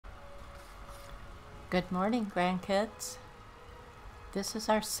Good morning, grandkids. This is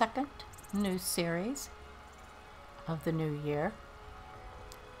our second new series of the new year.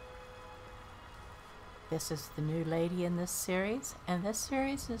 This is the new lady in this series, and this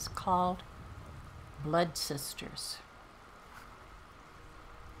series is called Blood Sisters.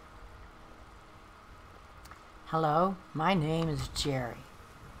 Hello, my name is Jerri,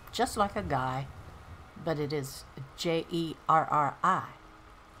 just like a guy, but it is J-E-R-R-I,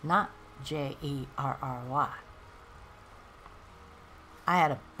 not J-E-R-R-Y. I had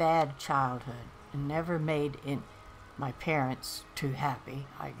a bad childhood and never made my parents too happy,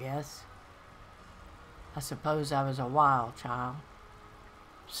 I guess. I suppose I was a wild child.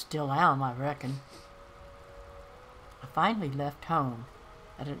 Still am, I reckon. I finally left home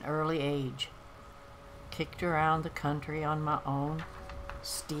at an early age, kicked around the country on my own,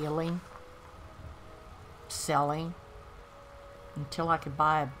 stealing, selling, until I could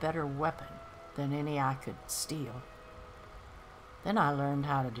buy a better weapon than any I could steal. Then I learned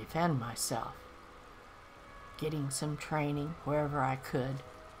how to defend myself, getting some training wherever I could,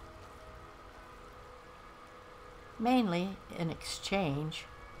 mainly in exchange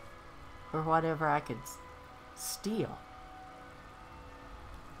for whatever I could steal,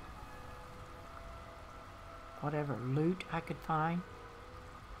 whatever loot I could find,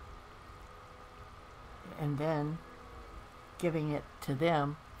 and then giving it to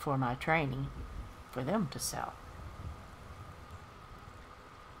them for my training, for them to sell.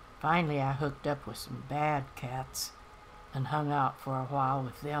 Finally, I hooked up with some bad cats and hung out for a while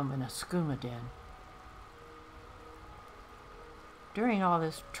with them in a skooma den. During all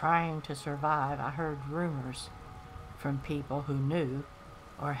this trying to survive, I heard rumors from people who knew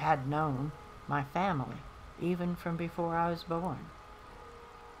or had known my family, even from before I was born.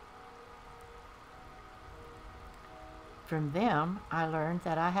 From them, I learned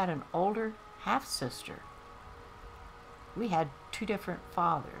that I had an older half-sister. We had two different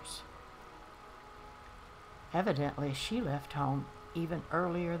fathers. Evidently, she left home even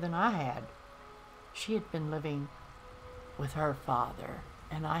earlier than I had. She had been living with her father,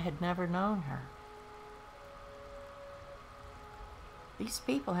 and I had never known her. These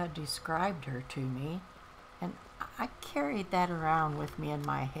people had described her to me, and I carried that around with me in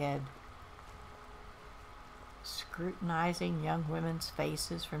my head, scrutinizing young women's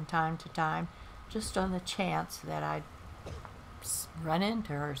faces from time to time, just on the chance that I'd run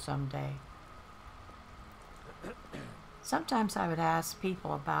into her someday. Sometimes I would ask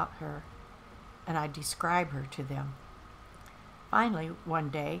people about her, and I'd describe her to them. Finally, one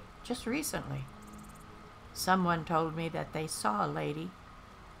day, just recently, someone told me that they saw a lady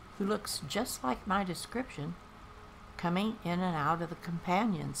who looks just like my description coming in and out of the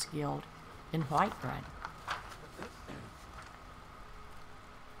Companions Guild in Whiterun.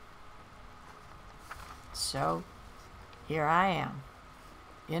 So, here I am,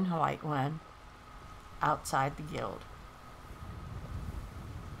 in Whiterun, outside the guild.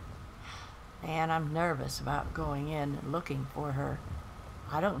 Man, I'm nervous about going in and looking for her.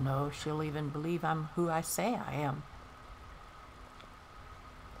 I don't know if she'll even believe I'm who I say I am.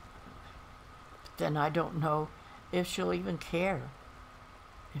 But then I don't know if she'll even care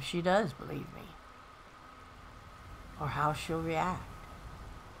if she does believe me, or how she'll react.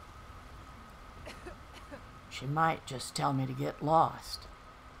 She might just tell me to get lost.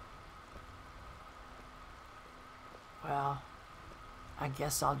 Well, I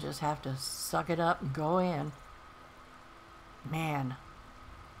guess I'll just have to suck it up and go in. Man,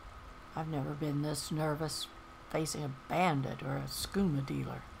 I've never been this nervous facing a bandit or a skooma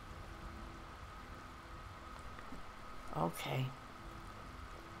dealer. Okay.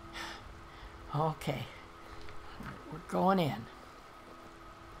 Okay. We're going in.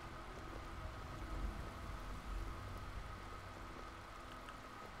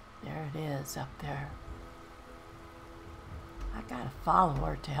 There it is up there. I got a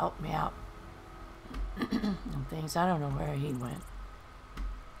follower to help me out and things. I don't know where he went.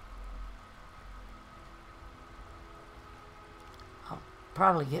 I'll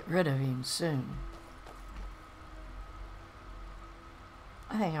probably get rid of him soon.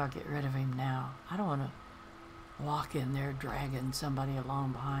 I think I'll get rid of him now. I don't want to walk in there dragging somebody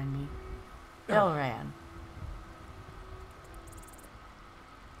along behind me. Elran.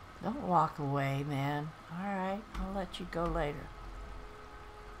 Don't walk away, man. Alright, I'll let you go later.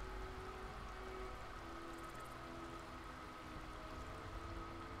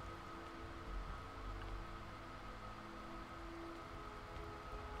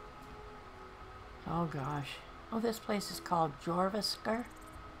 Oh gosh. Oh, this place is called Jorvisker.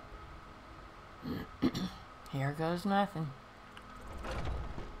 Here goes nothing.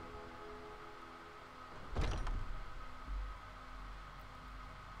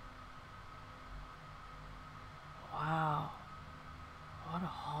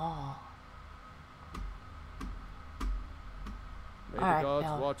 May All the right, gods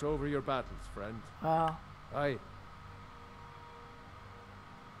Bill. watch over your battles, friend. Well, Aye.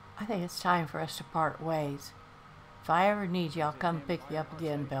 I think it's time for us to part ways. If I ever need you, I'll come pick you up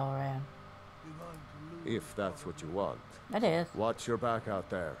again, Belran. If that's what you want. It is. Watch your back out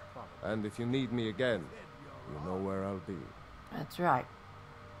there. And if you need me again, you know where I'll be. That's right.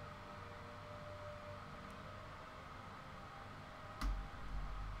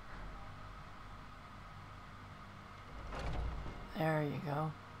 There you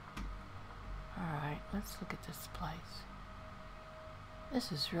go. Alright, let's look at this place.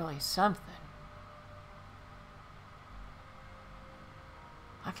 This is really something.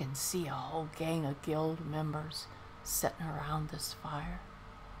 I can see a whole gang of guild members sitting around this fire.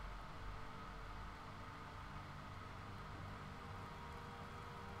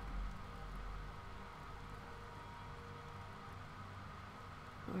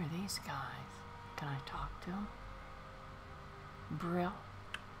 Who are these guys? Can I talk to them? Brill?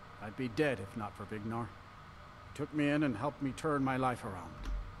 I'd be dead if not for Vignar. He took me in and helped me turn my life around.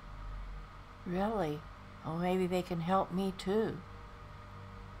 Really? Oh, maybe they can help me too.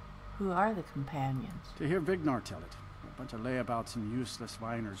 Who are the companions? To hear Vignar tell it, a bunch of layabouts and useless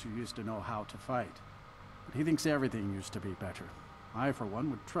whiners who used to know how to fight. But he thinks everything used to be better. I, for one,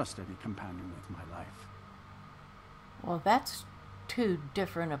 would trust any companion with my life. Well, that's two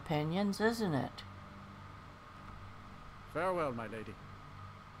different opinions, isn't it? Farewell, my lady.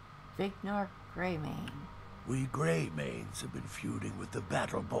 Vignar Greymane. We Greymanes have been feuding with the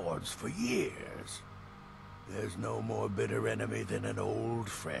Battleborns for years. There's no more bitter enemy than an old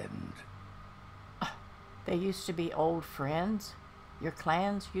friend. They used to be old friends? Your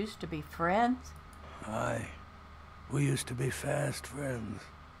clans used to be friends? Aye. We used to be fast friends.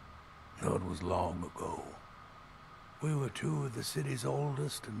 Though it was long ago. We were two of the city's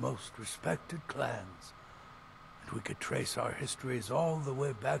oldest and most respected clans. And we could trace our histories all the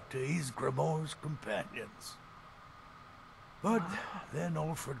way back to Ysgramor's companions. But then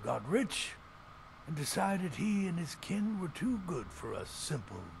Ulfred got rich and decided he and his kin were too good for us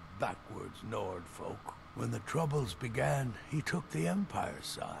simple, backwards Nord folk. When the Troubles began, he took the Empire's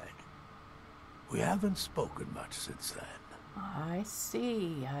side. We haven't spoken much since then. I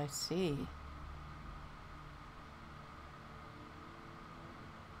see, I see.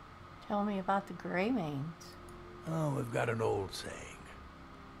 Tell me about the Greymanes. Oh, we've got an old saying.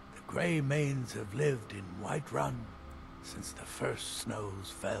 The Greymanes have lived in Whiterun since the first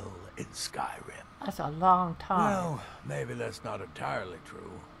snows fell in Skyrim. That's a long time. Well, maybe that's not entirely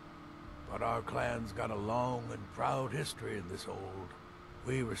true. But our clan's got a long and proud history in this old.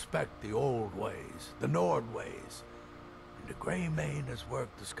 We respect the old ways, the Nord ways. And the Greymane has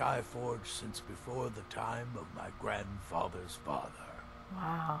worked the Skyforge since before the time of my grandfather's father.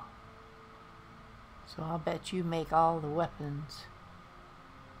 Wow. So I'll bet you make all the weapons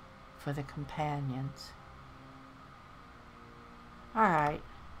for the companions. Alright.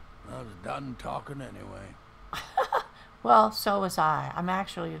 I was done talking anyway. Well, so was I. I'm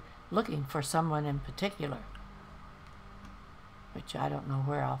actually looking for someone in particular. Which I don't know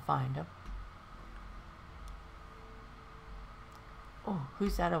where I'll find them. Oh,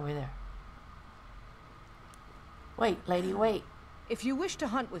 who's that over there? Wait, lady, wait. If you wish to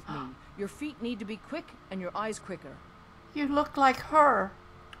hunt with me, your feet need to be quick and your eyes quicker. You look like her.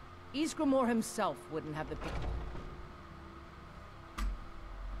 Ysgramor himself wouldn't have the pick. Oh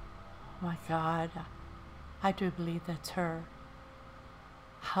my God. I do believe that's her.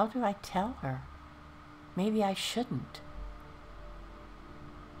 How do I tell her? Maybe I shouldn't.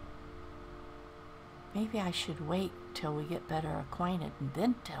 Maybe I should wait till we get better acquainted and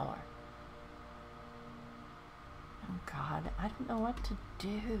then tell her. Oh God, I don't know what to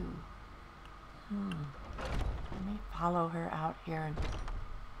do. Let me follow her out here and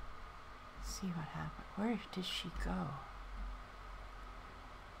see what happened. Where did she go?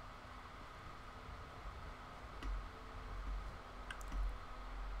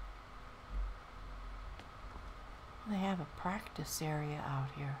 They have a practice area out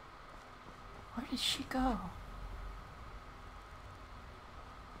here. Where did she go?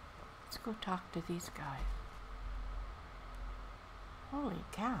 Let's go talk to these guys. Holy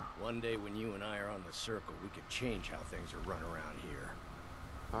cow. One day when you and I are on the circle, we could change how things are run around here.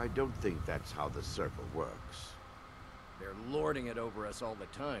 I don't think that's how the circle works. They're lording it over us all the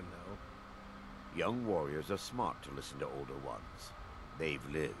time, though. Young warriors are smart to listen to older ones. They've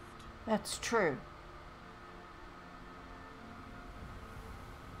lived. That's true.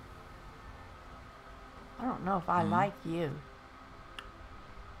 I don't know if I like you.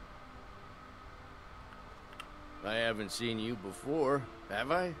 I haven't seen you before, have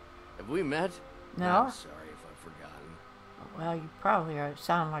I? Have we met? No. I'm sorry if I've forgotten. Well, you probably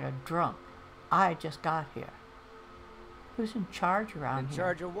sound like a drunk. I just got here. Who's in charge around here? In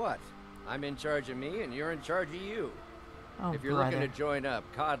charge of what? I'm in charge of me, and you're in charge of you. Oh, If you're brother. looking to join up,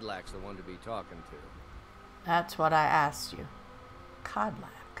 Codlak's the one to be talking to. That's what I asked you.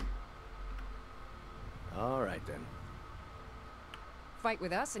 Codlak. All right, then. Fight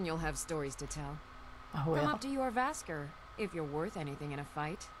with us and you'll have stories to tell. Oh, Come well. up to your Vasker, if you're worth anything in a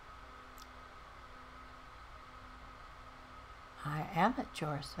fight. I am at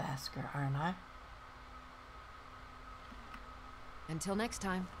Jor's Vasker, aren't I? Until next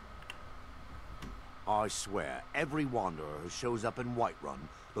time. I swear, every wanderer who shows up in Whiterun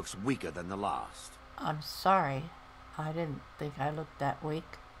looks weaker than the last. I'm sorry. I didn't think I looked that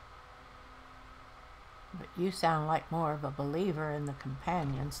weak. But you sound like more of a believer in the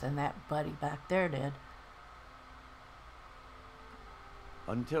companions than that buddy back there did.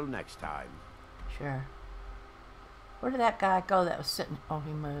 Until next time. Sure. Where did that guy go that was sitting? Oh,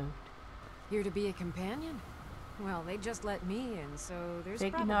 he moved. Here to be a companion? Well, they just let me in, so there's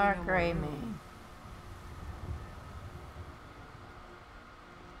Big probably Nar no more Gray room. Man.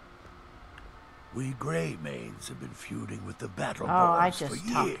 We Grey Maids have been feuding with the Battle Oh, I Boys for just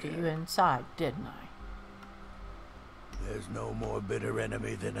years. talked to you inside, didn't I? There's no more bitter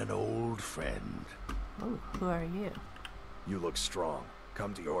enemy than an old friend. Ooh, who are you? You look strong.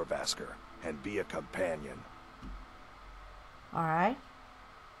 Come to your Vasker and be a companion. All right.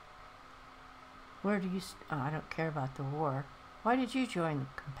 Where do you... Oh, I don't care about the war. Why did you join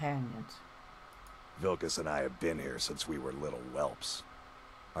the companions? Vilkas and I have been here since we were little whelps.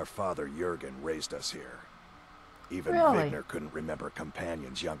 Our father Jurgen raised us here. Even Really? Vigner couldn't remember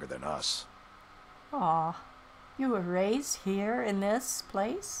companions younger than us. Aw, you were raised here in this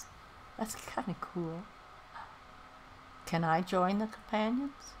place? That's kind of cool. Can I join the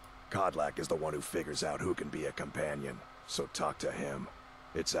companions? Codlak is the one who figures out who can be a companion, so talk to him.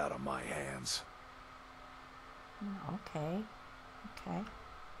 It's out of my hands. Okay. Okay.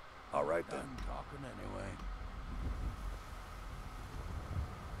 All right then. I'm talking anyway.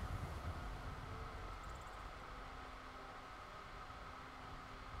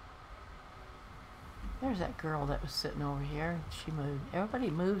 There's that girl that was sitting over here. She moved. Everybody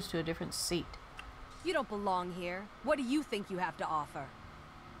moves to a different seat. You don't belong here. What do you think you have to offer?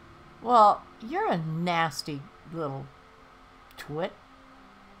 Well, you're a nasty little twit.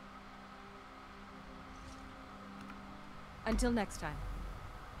 Until next time.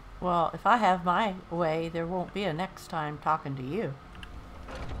 Well, if I have my way, there won't be a next time talking to you.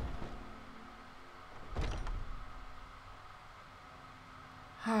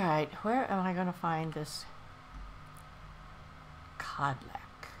 Alright, where am I going to find this Codlak?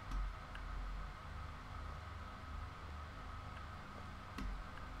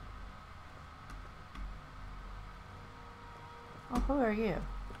 Oh, who are you?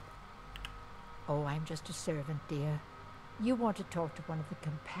 Oh, I'm just a servant, dear. You want to talk to one of the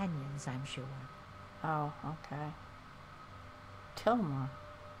companions, I'm sure. Oh, okay. Tilma.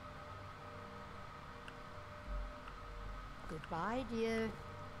 Goodbye, dear.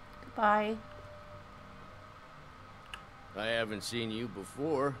 Goodbye. I haven't seen you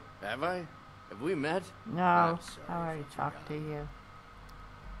before, have I? Have we met? No, I'm sorry I already if I talked to forgot. you.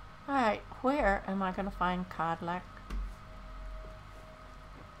 Alright, where am I going to find Codlak?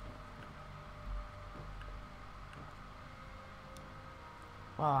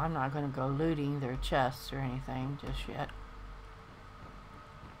 Well, I'm not going to go looting their chests or anything just yet.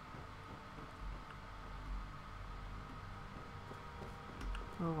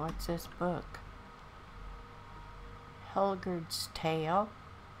 Oh, what's this book? Helgerd's Tale.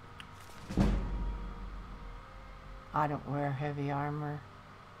 I don't wear heavy armor,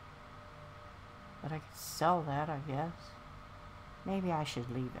 but I could sell that, I guess. Maybe I should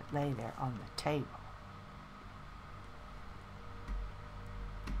leave it lay there on the table.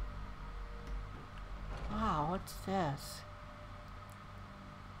 Wow, what's this?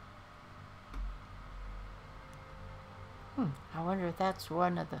 I wonder if that's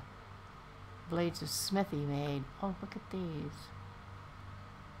one of the blades of smithy made. Oh, look at these.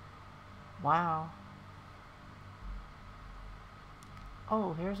 Wow.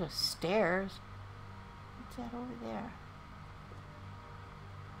 Oh, here's a stairs. What's that over there?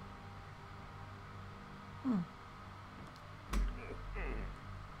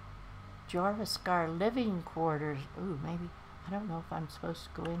 Jorvaskar living quarters. Ooh, maybe. I don't know if I'm supposed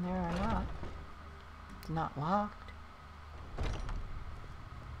to go in there or not. It's not locked.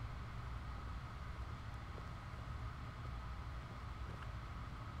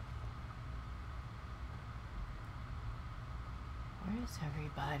 Where is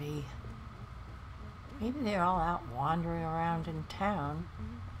everybody? Maybe they're all out wandering around in town.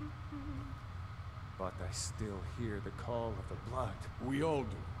 But I still hear the call of the blood. We all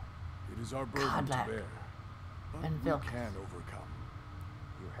do. It is our burden to bear. But and we can overcome.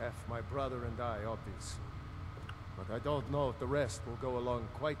 You're half my brother and I, obviously. But I don't know if the rest will go along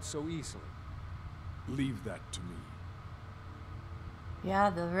quite so easily. Leave that to me.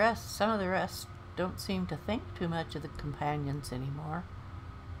 Yeah, some of the rest don't seem to think too much of the companions anymore.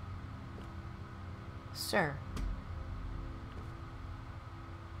 Sir.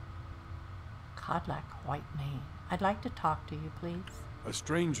 Codlac white mane. I'd like to talk to you, please. A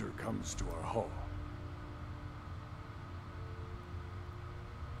stranger comes to our hall.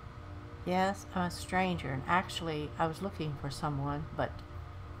 Yes, I'm a stranger, and actually I was looking for someone, but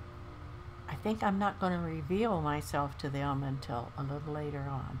I think I'm not going to reveal myself to them until a little later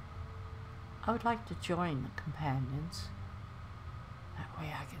on. I would like to join the companions. That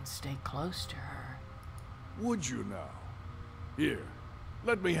way I can stay close to her. Would you now? Here,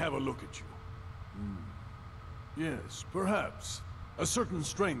 let me have a look at you. Yes, perhaps. A certain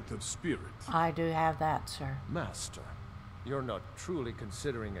strength of spirit. I do have that, sir. Master, you're not truly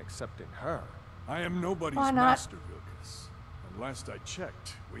considering accepting her. I am nobody's master, Vilkas. And last I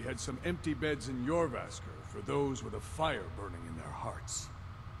checked, we had some empty beds in Jorvaskr for those with a fire burning in their hearts.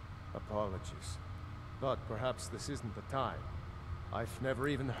 Apologies. But perhaps this isn't the time. I've never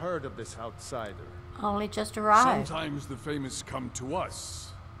even heard of this outsider. Only just arrived. Sometimes the famous come to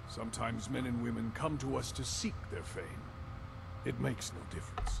us. Sometimes men and women come to us to seek their fame. It makes no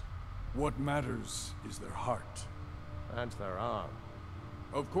difference. What matters is their heart. And their arm.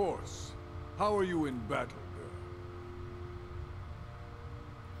 Of course. How are you in battle, girl?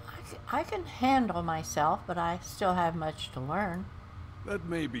 I can handle myself, but I still have much to learn. That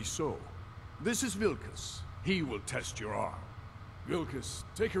may be so. This is Vilkas. He will test your arm. Vilkas,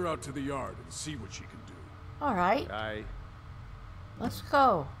 take her out to the yard and see what she can do. All right. Aye. Let's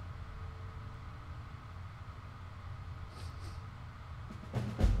go.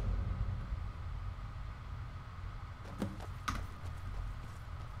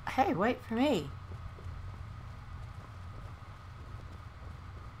 Hey, wait for me.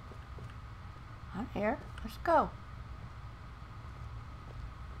 I'm here. Let's go.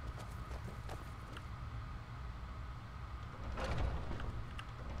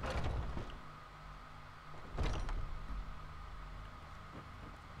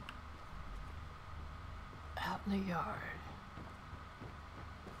 Out in the yard.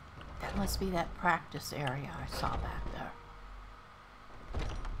 That must be that practice area I saw back there.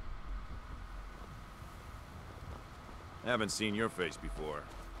 Haven't seen your face before.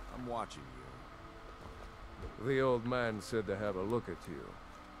 I'm watching you. The old man said to have a look at you.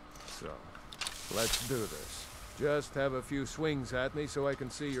 So, let's do this. Just have a few swings at me so I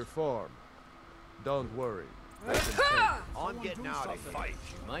can see your form. Don't worry. I'm getting out of here. Fight.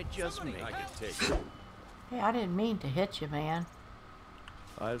 You might just make I can take it. Hey, I didn't mean to hit you, man.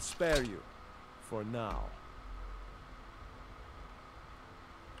 I'll spare you. For now.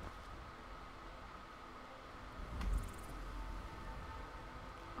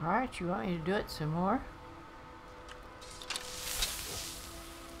 Alright, you want me to do it some more?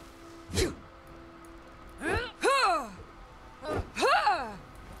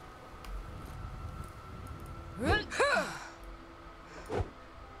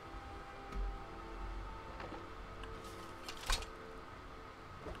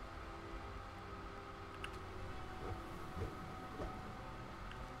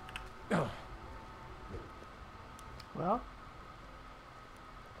 Well,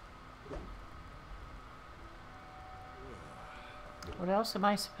 what else am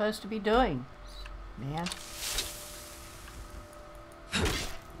I supposed to be doing, man?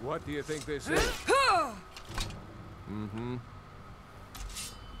 What do you think this is? Mm-hmm.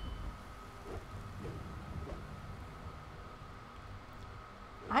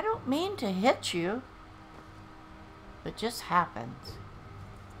 I don't mean to hit you. It just happens.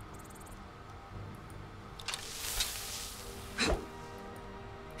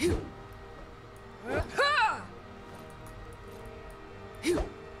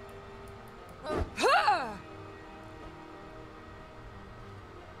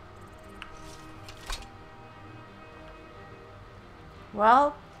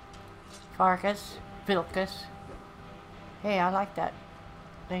 Well, Vilkas. Hey, I like that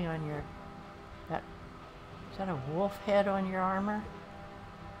thing on your... Is that a wolf head on your armor?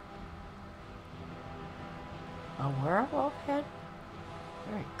 A werewolf head?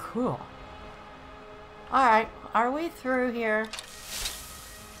 Very cool. Alright, are we through here?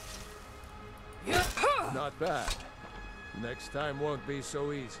 Not bad. Next time won't be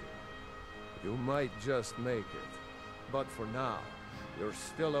so easy. You might just make it. But for now, you're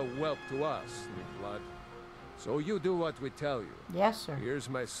still a whelp to us, Blood. So you do what we tell you. Yes, sir. Here's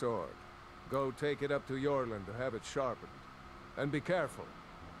my sword. Go take it up to Yorland to have it sharpened. And be careful.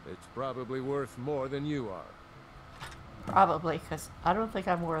 It's probably worth more than you are. Probably, because I don't think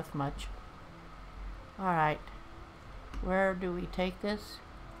I'm worth much. Alright. Where do we take this?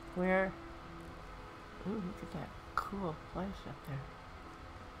 Where? Ooh, look at that cool place up there.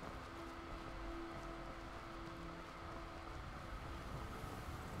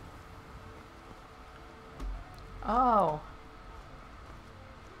 Oh.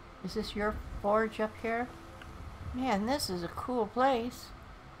 Is this your forge up here? Man, this is a cool place.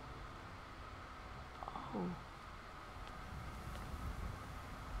 Oh.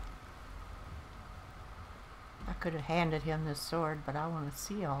 I could have handed him this sword, but I want to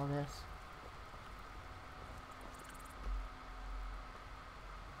see all this.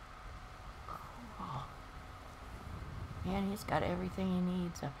 Cool. Man, he's got everything he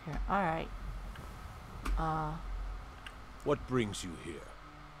needs up here. Alright. What brings you here?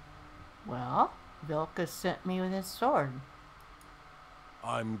 Well, Vilkas sent me with his sword.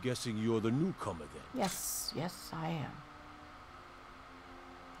 I'm guessing you're the newcomer then. Yes, yes, I am.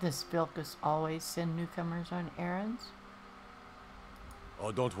 Does Vilkas always send newcomers on errands?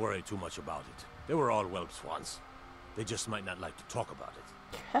 Oh, don't worry too much about it. They were all whelps once. They just might not like to talk about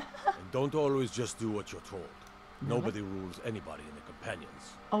it. And don't always just do what you're told. Really? Nobody rules anybody in the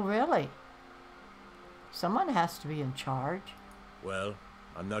companions. Oh, really? Someone has to be in charge. Well,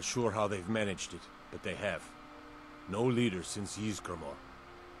 I'm not sure how they've managed it, but they have. No leader since Ysgramor.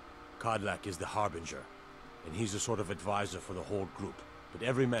 Kodlak is the Harbinger, and he's a sort of advisor for the whole group. But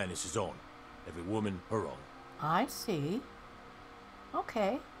every man is his own. Every woman, her own. I see.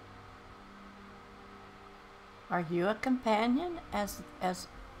 Okay. Are you a companion as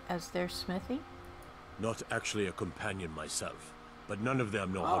their smithy? Not actually a companion myself, but none of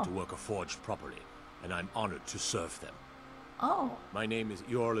them know how to work a forge properly, and I'm honored to serve them. Oh. My name is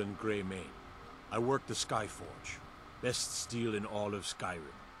Eorlin Greymane. I work the Skyforge. Best steel in all of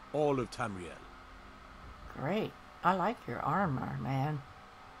Skyrim. All of Tamriel. Great. I like your armor, man.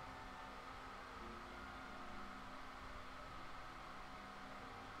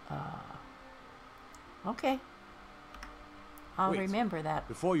 Okay. I'll remember that.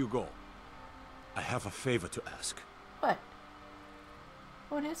 Before you go, I have a favor to ask. What?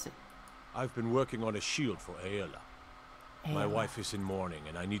 What is it? I've been working on a shield for Aela. My Aela. wife is in mourning,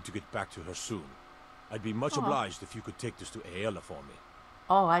 and I need to get back to her soon. I'd be much obliged if you could take this to Aela for me.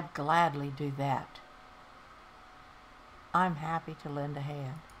 Oh, I'd gladly do that. I'm happy to lend a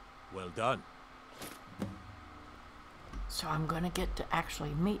hand. Well done. So I'm going to get to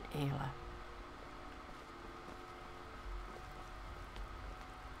actually meet Aela.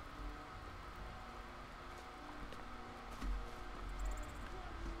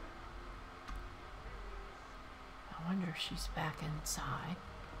 I wonder if she's back inside.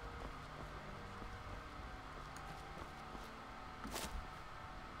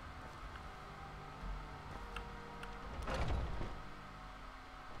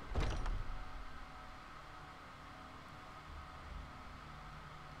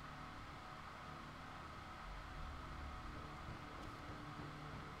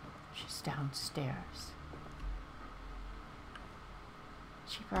 She's downstairs.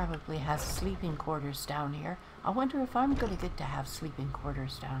 She probably has sleeping quarters down here. I wonder if I'm going to get to have sleeping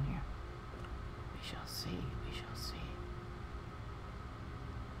quarters down here. We shall see. We shall see.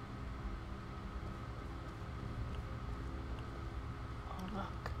 Oh,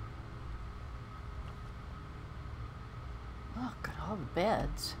 look. Look at all the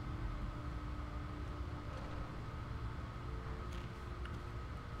beds.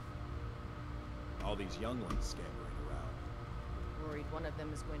 All these young ones scampering around. Worried one of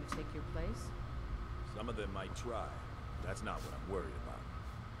them is going to take your place? Some of them might try. That's not what I'm worried about.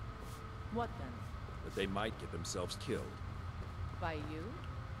 What then? That they might get themselves killed. By you?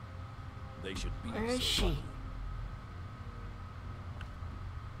 They should be. Where is so she? lucky.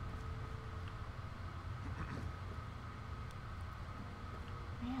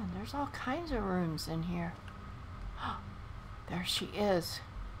 Man, there's all kinds of rooms in here. There she is.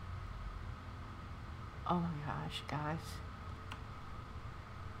 Oh my gosh, guys.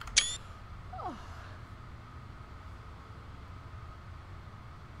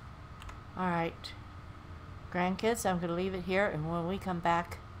 Alright. Grandkids, I'm going to leave it here, and when we come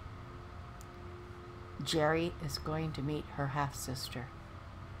back, Jerri is going to meet her half-sister,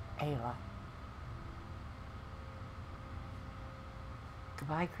 Aela.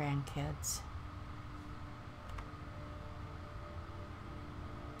 Goodbye, grandkids.